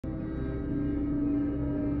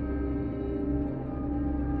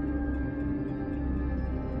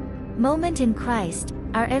Moment in Christ,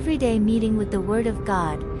 our everyday meeting with the Word of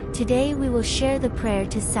God. Today we will share the prayer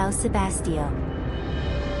to Saint Sebastian.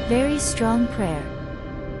 Very strong prayer.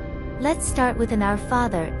 Let's start with an Our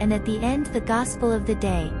Father and at the end the Gospel of the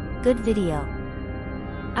Day. Good video.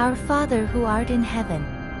 Our Father who art in heaven,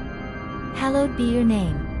 hallowed be your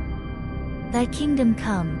name. Thy kingdom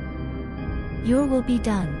come. Your will be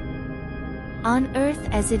done. On earth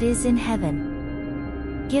as it is in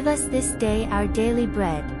heaven. Give us this day our daily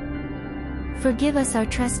bread. Forgive us our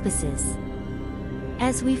trespasses,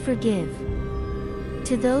 as we forgive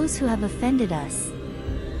to those who have offended us.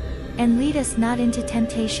 And lead us not into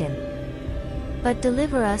temptation, but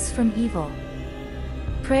deliver us from evil.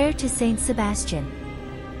 Prayer to Saint Sebastian.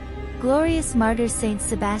 Glorious martyr Saint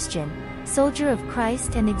Sebastian, soldier of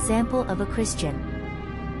Christ and example of a Christian.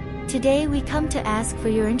 Today we come to ask for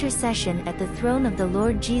your intercession at the throne of the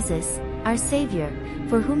Lord Jesus, our Savior,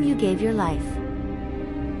 for whom you gave your life.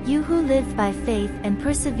 You who lived by faith and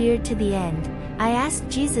persevered to the end, I ask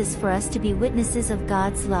Jesus for us to be witnesses of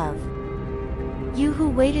God's love. You who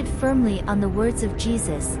waited firmly on the words of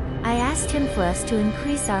Jesus, I asked him for us to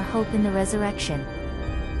increase our hope in the resurrection.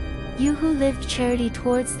 You who lived charity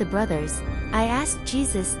towards the brothers, I asked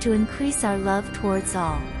Jesus to increase our love towards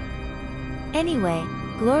all. Anyway,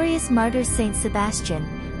 glorious martyr Saint Sebastian,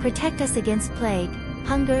 protect us against plague,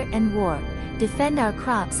 hunger and war. Defend our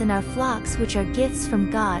crops and our flocks which are gifts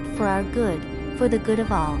from God for our good, for the good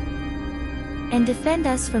of all. And defend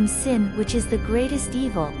us from sin which is the greatest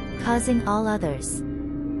evil, causing all others.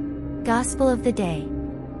 Gospel of the Day.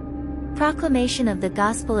 Proclamation of the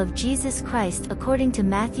Gospel of Jesus Christ according to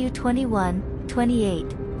Matthew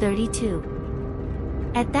 21:28-32.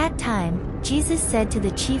 At that time, Jesus said to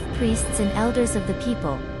the chief priests and elders of the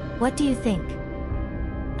people, "What do you think?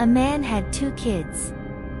 A man had 2 kids.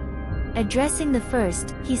 Addressing the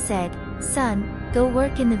first, he said, 'Son, go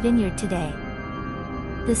work in the vineyard today.'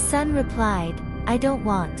 The son replied, 'I don't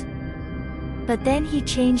want.' But then he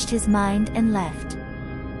changed his mind and left.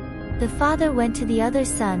 The father went to the other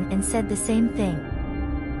son and said the same thing.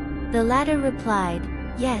 The latter replied,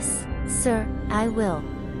 'Yes, sir, I will.'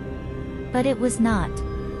 But it was not.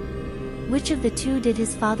 Which of the 2 did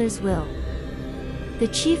his father's will?" The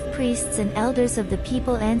chief priests and elders of the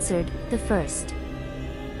people answered, "The first."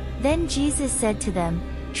 Then Jesus said to them,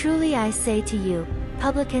 "Truly I say to you,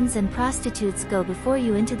 publicans and prostitutes go before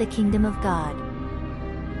you into the kingdom of God.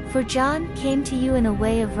 For John came to you in a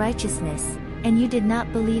way of righteousness, and you did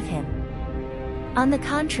not believe him. On the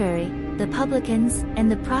contrary, the publicans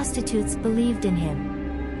and the prostitutes believed in him.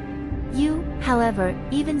 You, however,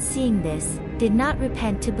 even seeing this, did not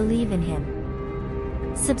repent to believe in him."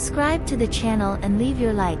 Subscribe to the channel and leave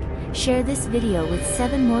your like. Share this video with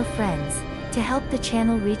 7 more friends, to help the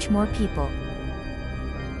channel reach more people.